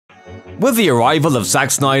With the arrival of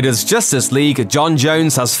Zack Snyder's Justice League, Jon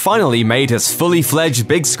Jones has finally made his fully fledged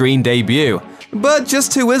big screen debut. But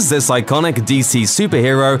just who is this iconic DC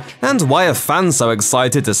superhero, and why are fans so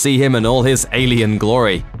excited to see him in all his alien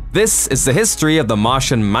glory? This is the history of the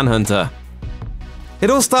Martian Manhunter. It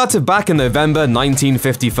all started back in November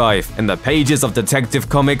 1955 in the pages of Detective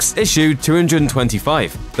Comics issue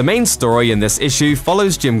 225. The main story in this issue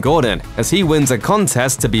follows Jim Gordon as he wins a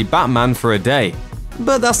contest to be Batman for a day.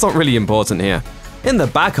 But that's not really important here. In the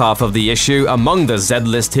back half of the issue, among the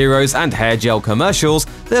Z-list heroes and hair gel commercials,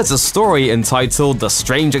 there's a story entitled The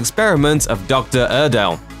Strange Experiment of Dr.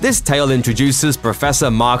 Erdel. This tale introduces Professor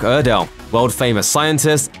Mark Erdel, world-famous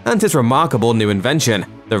scientist, and his remarkable new invention,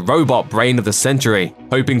 the robot brain of the century.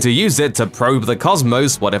 Hoping to use it to probe the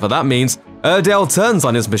cosmos, whatever that means, Erdel turns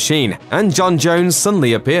on his machine, and Jon Jones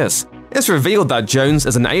suddenly appears. It's revealed that Jones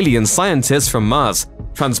is an alien scientist from Mars,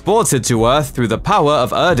 transported to Earth through the power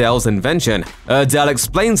of Erdel's invention. Erdel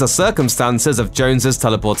explains the circumstances of Jones's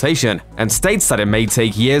teleportation and states that it may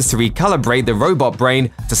take years to recalibrate the robot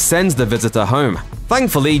brain to send the visitor home.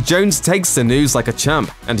 Thankfully, Jones takes the news like a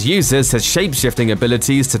champ and uses his shape-shifting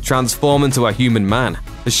abilities to transform into a human man.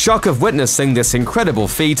 The shock of witnessing this incredible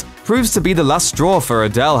feat proves to be the last straw for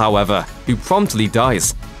Erdel, however, who promptly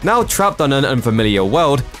dies. Now trapped on an unfamiliar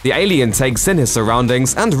world, the alien takes in his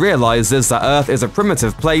surroundings and realizes that Earth is a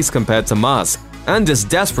primitive place compared to Mars, and is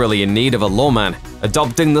desperately in need of a lawman.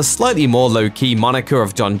 Adopting the slightly more low-key moniker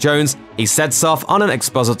of Jon Jones, he sets off on an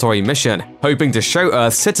expository mission, hoping to show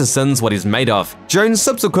Earth's citizens what he's made of. Jones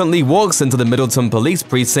subsequently walks into the Middleton police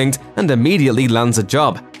precinct and immediately lands a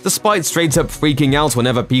job, despite straight-up freaking out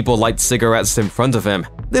whenever people light cigarettes in front of him.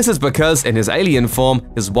 This is because in his alien form,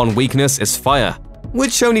 his one weakness is fire.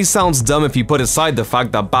 Which only sounds dumb if you put aside the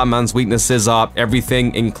fact that Batman's weaknesses are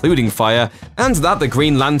everything, including fire, and that the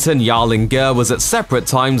Green Lantern Yarling Gur was at separate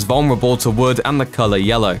times vulnerable to wood and the color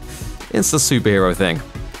yellow. It's a superhero thing.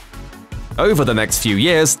 Over the next few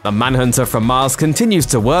years, the Manhunter from Mars continues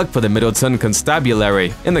to work for the Middleton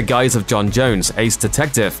Constabulary in the guise of Jon Jones, ace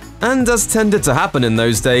detective. And as tended to happen in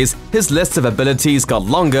those days, his list of abilities got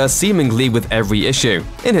longer seemingly with every issue.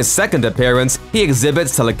 In his second appearance, he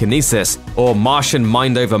exhibits telekinesis, or Martian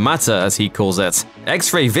mind over matter as he calls it.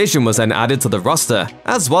 X-ray vision was then added to the roster,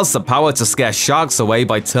 as was the power to scare sharks away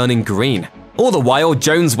by turning green. All the while,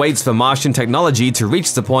 Jones waits for Martian technology to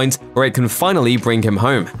reach the point where it can finally bring him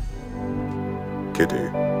home. Kitty.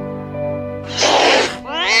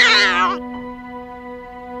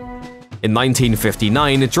 In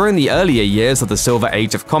 1959, during the earlier years of the Silver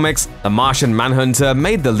Age of comics, the Martian Manhunter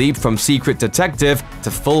made the leap from secret detective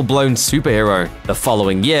to full-blown superhero. The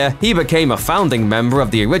following year, he became a founding member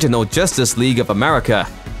of the original Justice League of America,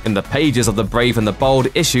 in the pages of The Brave and the Bold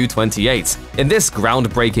issue 28. In this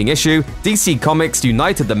groundbreaking issue, DC Comics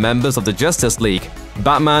united the members of the Justice League,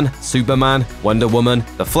 Batman, Superman, Wonder Woman,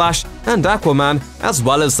 The Flash, and Aquaman, as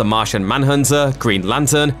well as the Martian Manhunter, Green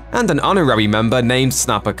Lantern, and an honorary member named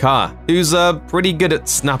Snapper Carr, who's pretty good at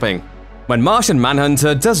snapping. When Martian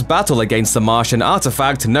Manhunter does battle against the Martian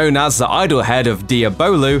artifact known as the idol head of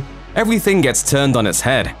Diabolu, everything gets turned on its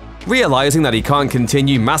head. Realizing that he can't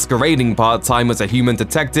continue masquerading part-time as a human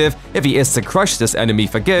detective if he is to crush this enemy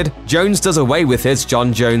for good, Jones does away with his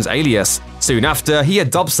Jon Jones alias. Soon after, he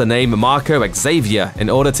adopts the name Marco Xavier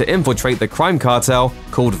in order to infiltrate the crime cartel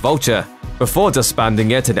called Vulture, before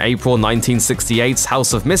disbanding it in April 1968's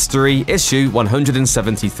House of Mystery, issue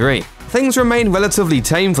 173. Things remain relatively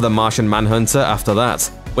tame for the Martian Manhunter after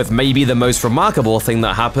that, with maybe the most remarkable thing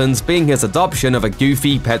that happens being his adoption of a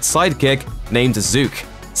goofy pet sidekick named Zook.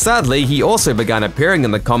 Sadly, he also began appearing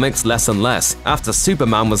in the comics less and less after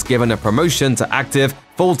Superman was given a promotion to active,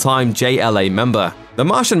 full-time JLA member. The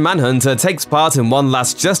Martian Manhunter takes part in one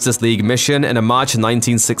last Justice League mission in a March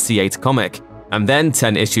 1968 comic, and then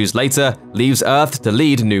 10 issues later, leaves Earth to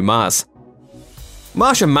lead New Mars.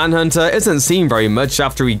 Martian Manhunter isn't seen very much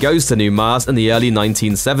after he goes to New Mars in the early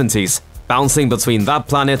 1970s, bouncing between that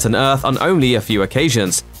planet and Earth on only a few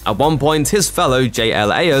occasions. At one point, his fellow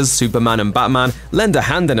JLAers, Superman and Batman, lend a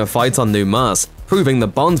hand in a fight on New Mars, proving the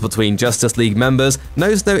bond between Justice League members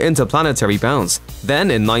knows no interplanetary bounds. Then,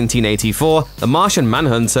 in 1984, the Martian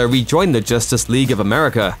Manhunter rejoined the Justice League of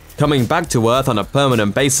America, coming back to Earth on a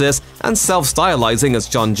permanent basis and self-stylizing as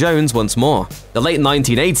Jon Jones once more. The late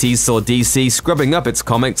 1980s saw DC scrubbing up its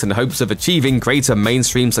comics in hopes of achieving greater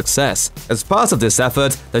mainstream success. As part of this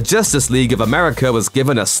effort, the Justice League of America was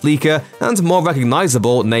given a sleeker and more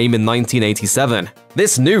recognizable name in 1987.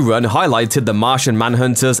 This new run highlighted the Martian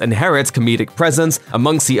Manhunter's inherent comedic presence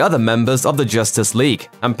amongst the other members of the Justice League,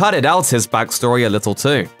 and padded out his backstory a little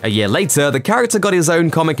too. A year later, the character got his own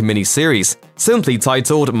comic miniseries, simply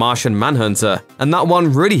titled Martian Manhunter, and that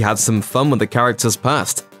one really had some fun with the character's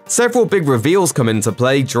past. Several big reveals come into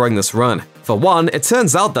play during this run. For one, it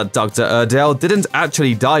turns out that Dr. Erdale didn't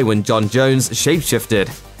actually die when John Jones shapeshifted,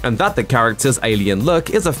 and that the character's alien look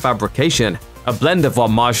is a fabrication, a blend of what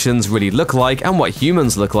Martians really look like and what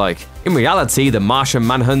humans look like. In reality, the Martian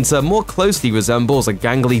Manhunter more closely resembles a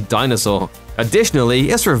gangly dinosaur. Additionally,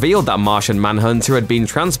 it's revealed that Martian Manhunter had been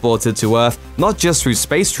transported to Earth not just through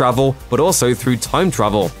space travel, but also through time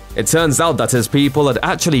travel. It turns out that his people had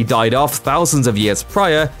actually died off thousands of years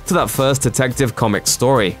prior to that first detective comic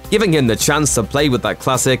story, giving him the chance to play with that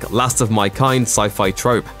classic last of my kind sci-fi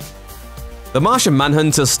trope. The Martian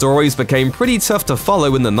Manhunter stories became pretty tough to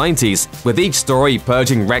follow in the 90s, with each story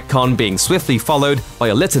purging retcon being swiftly followed by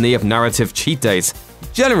a litany of narrative cheat days.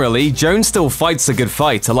 Generally, Jones still fights a good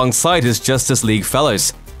fight alongside his Justice League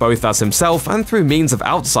fellows, both as himself and through means of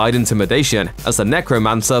outside intimidation, as the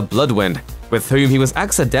necromancer Bloodwind, with whom he was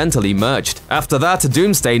accidentally merged. After that,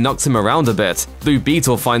 Doomsday knocks him around a bit. Blue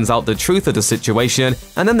Beetle finds out the truth of the situation,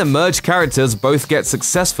 and then the merged characters both get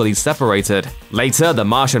successfully separated. Later, the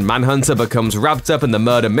Martian Manhunter becomes wrapped up in the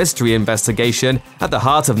murder mystery investigation at the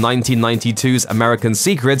heart of 1992's American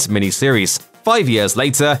Secrets miniseries. 5 years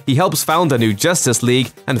later, he helps found a new Justice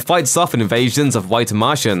League and fights off invasions of white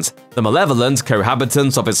Martians, the malevolent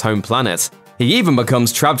cohabitants of his home planet. He even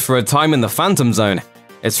becomes trapped for a time in the Phantom Zone.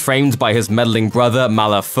 Is framed by his meddling brother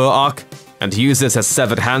Mala Furark, and uses his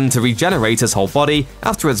severed hand to regenerate his whole body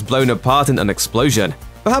after it's blown apart in an explosion.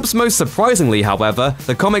 Perhaps most surprisingly, however,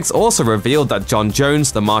 the comics also revealed that John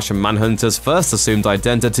Jones, the Martian Manhunter's first assumed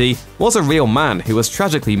identity, was a real man who was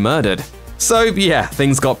tragically murdered. So yeah,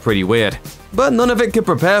 things got pretty weird. But none of it could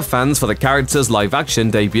prepare fans for the character's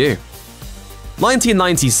live-action debut.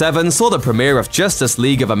 1997 saw the premiere of Justice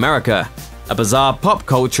League of America, a bizarre pop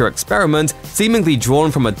culture experiment seemingly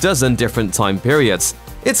drawn from a dozen different time periods.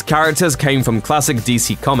 Its characters came from classic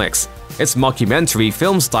DC comics. Its mockumentary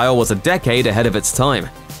film style was a decade ahead of its time,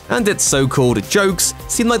 and its so-called jokes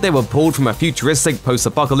seemed like they were pulled from a futuristic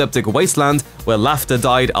post-apocalyptic wasteland where laughter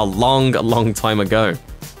died a long time ago.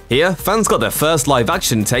 Here, fans got their first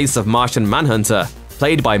live-action taste of Martian Manhunter,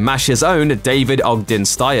 played by MASH's own David Ogden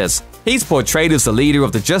Stiers. He's portrayed as the leader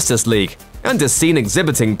of the Justice League, and is seen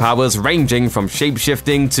exhibiting powers ranging from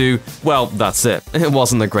shape-shifting to, well, that's it. It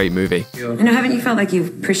wasn't a great movie. I know, haven't you felt like you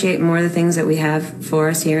appreciate more the things that we have for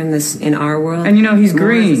us here in our world? And you know, he's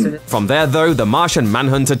green. From there, though, the Martian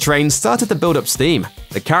Manhunter train started to build up steam.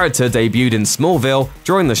 The character debuted in Smallville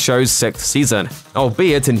during the show's 6th season,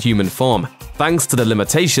 albeit in human form, thanks to the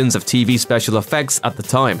limitations of TV special effects at the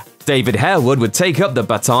time. David Harewood would take up the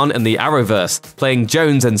baton in the Arrowverse, playing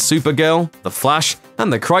Jones in Supergirl, The Flash,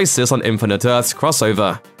 and the Crisis on Infinite Earths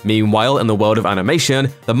crossover. Meanwhile, in the world of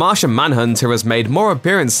animation, the Martian Manhunter has made more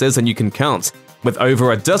appearances than you can count, with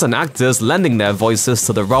over a dozen actors lending their voices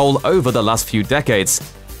to the role over the last few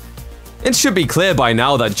decades. It should be clear by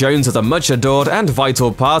now that Jones is a much adored and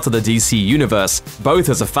vital part of the DC universe, both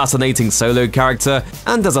as a fascinating solo character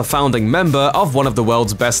and as a founding member of one of the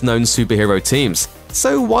world's best-known superhero teams.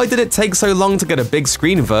 So why did it take so long to get a big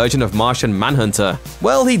screen version of Martian Manhunter?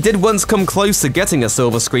 Well, he did once come close to getting a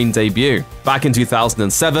silver screen debut. Back in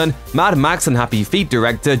 2007, Mad Max and Happy Feet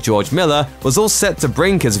director George Miller was all set to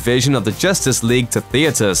bring his vision of the Justice League to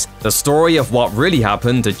theaters. The story of what really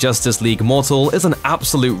happened to Justice League Mortal is an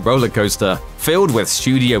absolute rollercoaster, filled with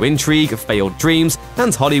studio intrigue, failed dreams,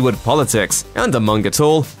 and Hollywood politics. And among it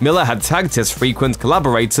all, Miller had tagged his frequent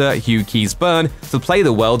collaborator Hugh Keys-Byrne to play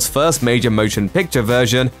the world's first major motion picture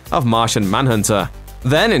version of Martian Manhunter.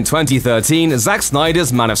 Then in 2013, Zack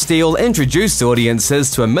Snyder's Man of Steel introduced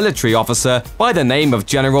audiences to a military officer by the name of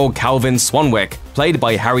General Calvin Swanwick, played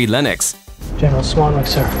by Harry Lennix. General Swanwick,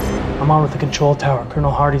 sir. I'm on with the control tower.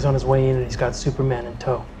 Colonel Hardy's on his way in and he's got Superman in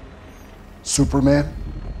tow. Superman?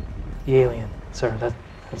 The alien, sir.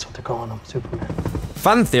 That's what they're calling him, Superman.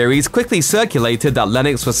 Fan theories quickly circulated that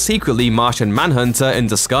Lennix was secretly Martian Manhunter in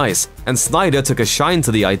disguise, and Snyder took a shine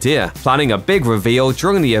to the idea, planning a big reveal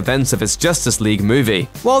during the events of his Justice League movie.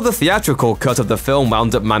 While the theatrical cut of the film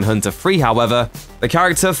wound up Manhunter-free, however, the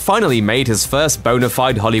character finally made his first bona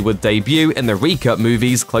fide Hollywood debut in the recut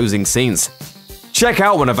movie's closing scenes. Check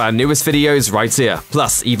out one of our newest videos right here.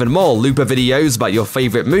 Plus, even more Looper videos about your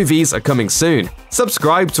favorite movies are coming soon.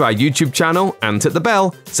 Subscribe to our YouTube channel and hit the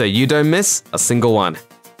bell so you don't miss a single one.